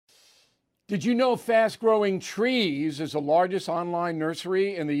Did you know Fast Growing Trees is the largest online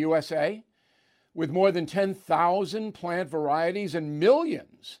nursery in the USA? With more than 10,000 plant varieties and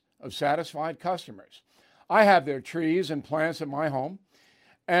millions of satisfied customers. I have their trees and plants at my home,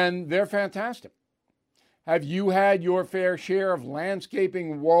 and they're fantastic. Have you had your fair share of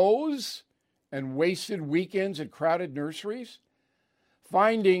landscaping woes and wasted weekends at crowded nurseries?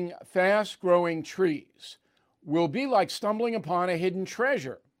 Finding Fast Growing Trees will be like stumbling upon a hidden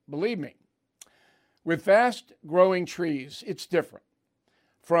treasure, believe me. With Fast Growing Trees, it's different.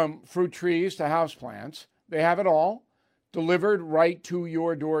 From fruit trees to houseplants, they have it all delivered right to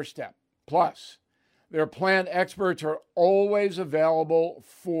your doorstep. Plus, their plant experts are always available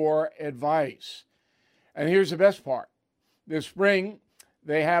for advice. And here's the best part. This spring,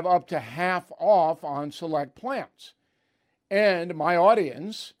 they have up to half off on select plants. And my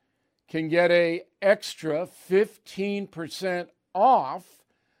audience can get an extra 15% off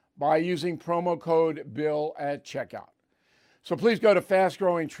by using promo code BILL at checkout. So please go to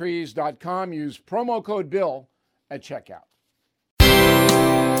fastgrowingtrees.com, use promo code BILL at checkout.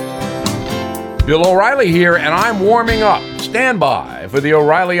 Bill O'Reilly here, and I'm warming up. Stand by for the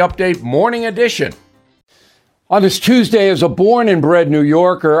O'Reilly Update Morning Edition. On this Tuesday, as a born and bred New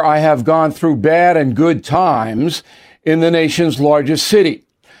Yorker, I have gone through bad and good times in the nation's largest city.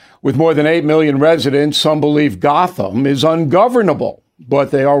 With more than 8 million residents, some believe Gotham is ungovernable,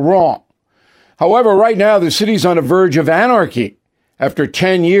 but they are wrong. However, right now, the city's on the verge of anarchy after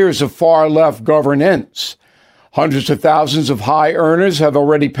 10 years of far-left governance. Hundreds of thousands of high earners have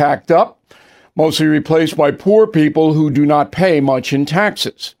already packed up, mostly replaced by poor people who do not pay much in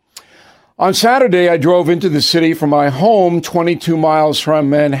taxes. On Saturday, I drove into the city from my home 22 miles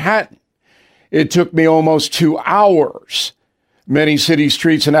from Manhattan. It took me almost 2 hours. Many city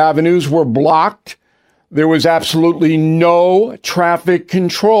streets and avenues were blocked. There was absolutely no traffic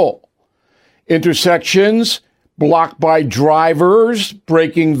control. Intersections blocked by drivers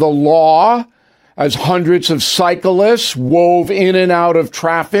breaking the law as hundreds of cyclists wove in and out of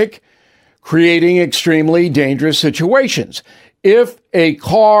traffic, creating extremely dangerous situations. If a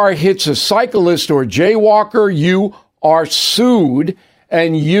car hits a cyclist or jaywalker, you are sued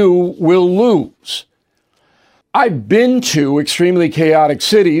and you will lose. I've been to extremely chaotic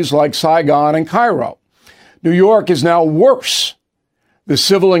cities like Saigon and Cairo. New York is now worse. The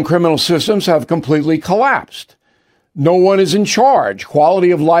civil and criminal systems have completely collapsed. No one is in charge.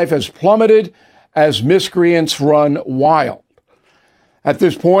 Quality of life has plummeted as miscreants run wild. At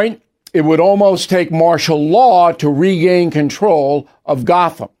this point, it would almost take martial law to regain control of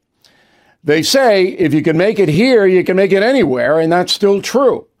Gotham. They say if you can make it here, you can make it anywhere, and that's still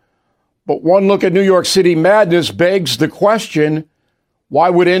true. But one look at New York City madness begs the question,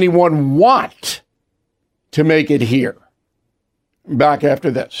 why would anyone want to make it here? Back after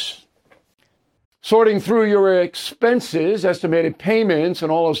this. Sorting through your expenses, estimated payments,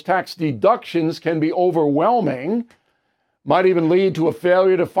 and all those tax deductions can be overwhelming. Might even lead to a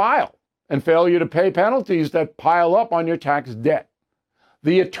failure to file and failure to pay penalties that pile up on your tax debt.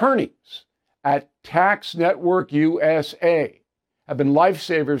 The attorneys at Tax Network USA have been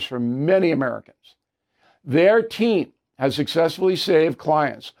lifesavers for many Americans. Their team has successfully saved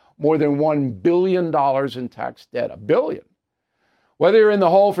clients more than $1 billion in tax debt. $1 billion. Whether you're in the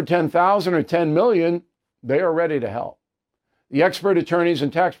hole for $10,000 or $10 million, they are ready to help. The expert attorneys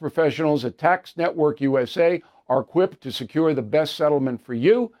and tax professionals at Tax Network USA are equipped to secure the best settlement for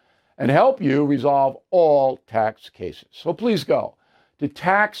you and help you resolve all tax cases. So please go to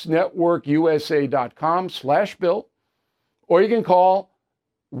taxnetworkusa.com/bill, or you can call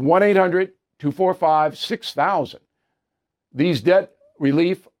 1-800-245-6000. These debt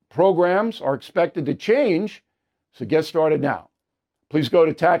relief programs are expected to change, so get started now. Please go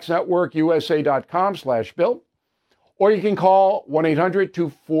to taxnetworkusa.com/bill, or you can call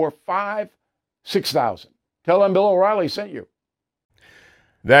 1-800-245-6000. Tell them Bill O'Reilly sent you.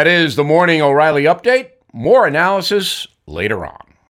 That is the Morning O'Reilly Update. More analysis later on.